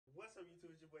YouTube?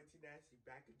 It's your boy T Nasty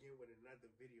back again with another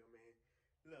video, man.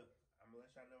 Look, I'm gonna let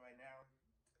y'all know right now,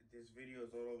 this video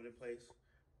is all over the place.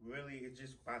 Really, it's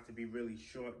just about to be really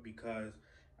short because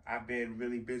I've been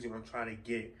really busy on trying to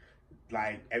get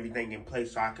like everything in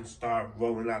place so I can start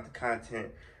rolling out the content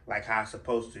like how I'm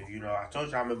supposed to. You know, I told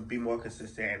you I'm gonna be more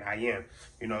consistent, and I am.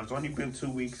 You know, it's only been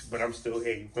 2 weeks, but I'm still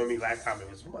here. You feel me? Last time it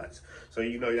was months. So,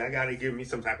 you know, y'all gotta give me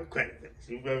some type of credit for this.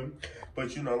 You feel me?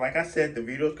 But, you know, like I said, the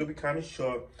videos could be kind of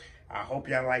short. I hope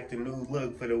y'all like the new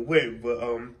look for the whip. But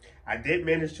I did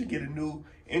manage to get a new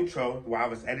intro while I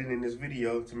was editing this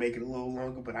video to make it a little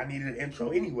longer, but I needed an intro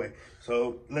anyway.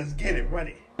 So let's get it, run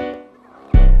it.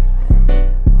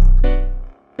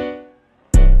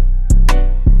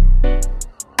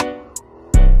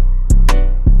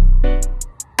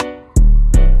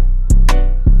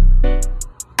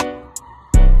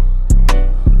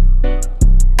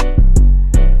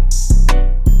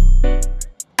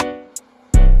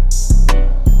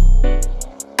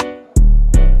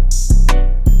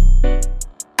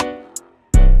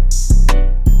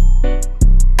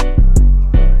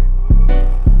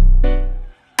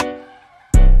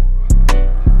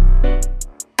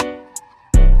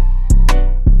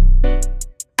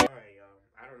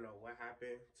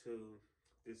 To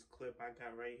this clip I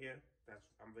got right here, that's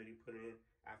I'm ready to put in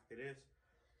after this.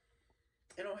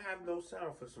 It don't have no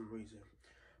sound for some reason,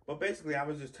 but basically I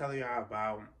was just telling y'all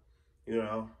about, you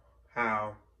know,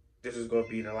 how this is gonna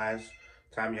be the last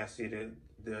time y'all see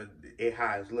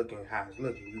how it's looking.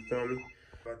 You feel me?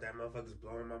 But that motherfucker's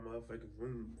blowing my motherfucking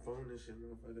room phone and shit,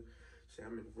 motherfucker. Shit,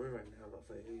 I'm in the room right now,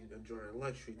 motherfucker. Enjoying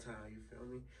luxury time. You feel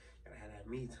me? Gotta have that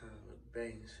me time with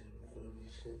bang shit.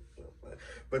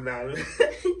 But nah,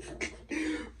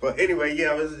 but anyway,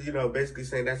 yeah, I was, you know, basically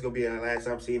saying that's gonna be the last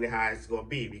time seeing how it's gonna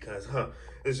be because,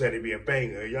 this is gonna be a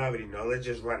banger. You already know. Let's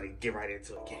just run and get right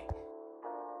into it, gang.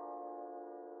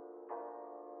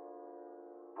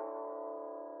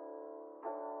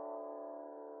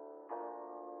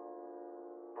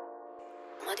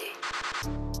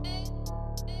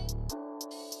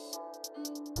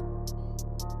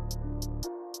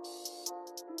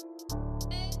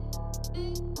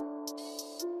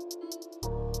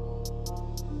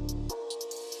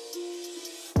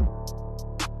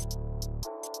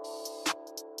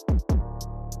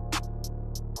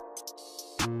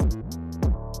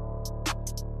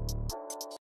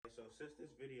 So since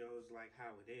this video is like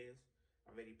how it is,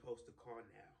 I'm ready to post the car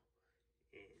now.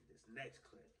 And this next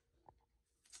clip,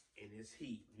 and it's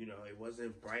heat. You know, it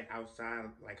wasn't bright outside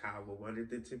like how I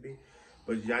wanted it to be.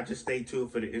 But y'all just stay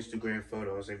tuned for the Instagram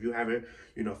photos. If you haven't,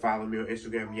 you know, followed me on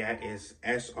Instagram yet, it's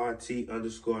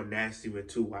SRT_nasty with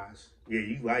 2 Y's. Yeah,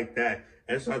 you like that.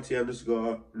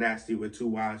 SRT_nasty with 2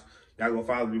 Y's. Y'all gonna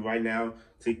follow me right now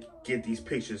to get these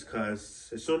pictures,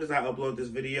 cause as soon as I upload this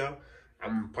video,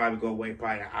 I'm probably gonna wait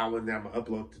probably an hour, and then I'm gonna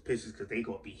upload the pictures because they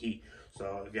gonna be heat.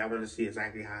 So if y'all want to see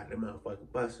exactly how the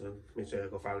motherfucker busting, make sure you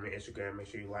go follow me on Instagram. Make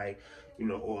sure you like, you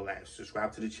know, all that.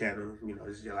 Subscribe to the channel. You know,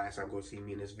 this is your last time going to see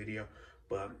me in this video.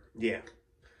 But yeah,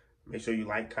 make sure you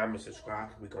like, comment,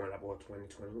 subscribe. We're going up on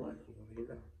 2021. You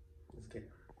know, let's get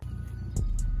it.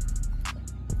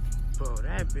 Bro,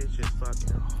 that bitch is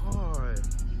fucking hard.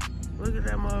 Look at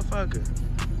that motherfucker.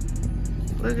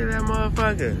 Look at that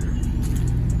motherfucker.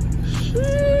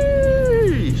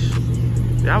 Sheesh.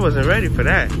 I wasn't ready for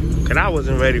that. Cause I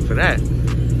wasn't ready for that.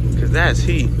 Cause that's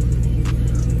heat.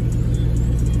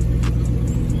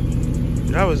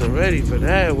 I wasn't ready for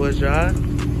that, was y'all?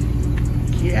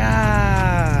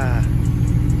 Yeah.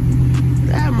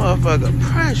 That motherfucker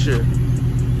pressure.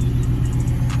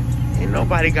 Ain't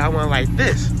nobody got one like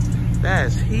this.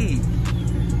 That's heat.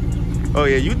 Oh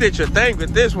yeah, you did your thing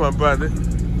with this one, brother.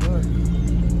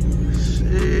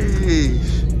 Sheesh.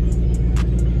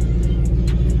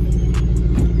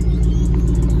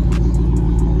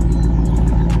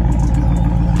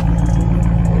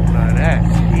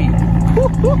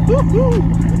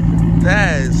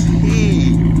 That's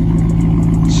heat.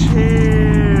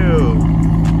 Chill.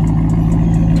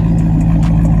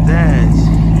 That's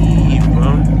heat,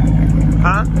 bro.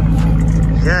 Huh?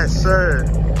 Yes, sir.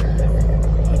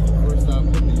 First time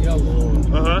putting the yellow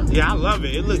on. Yeah, I love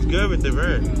it. It looks good with the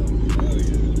red.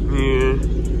 Yeah.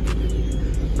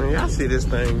 Man, y'all see this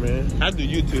thing, man. I do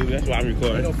YouTube. That's why I'm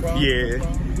recording. No problem. Yeah. No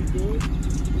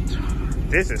problem.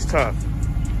 This is tough.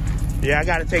 Yeah, I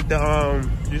gotta take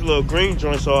these little green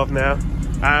joints off now.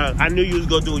 I knew you was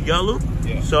gonna do yellow,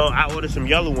 yeah. So I ordered some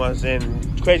yellow ones. And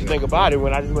the crazy thing about it,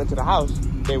 when I just went to the house,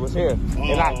 they was here,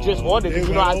 and I just ordered it.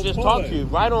 You know, I just talked to you,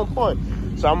 right on point.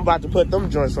 So I'm about to put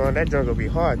them joints on. That joint gonna be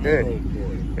hard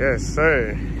then. Yes,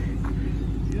 sir.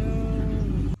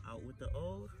 Out with the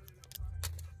old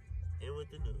and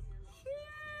with the new.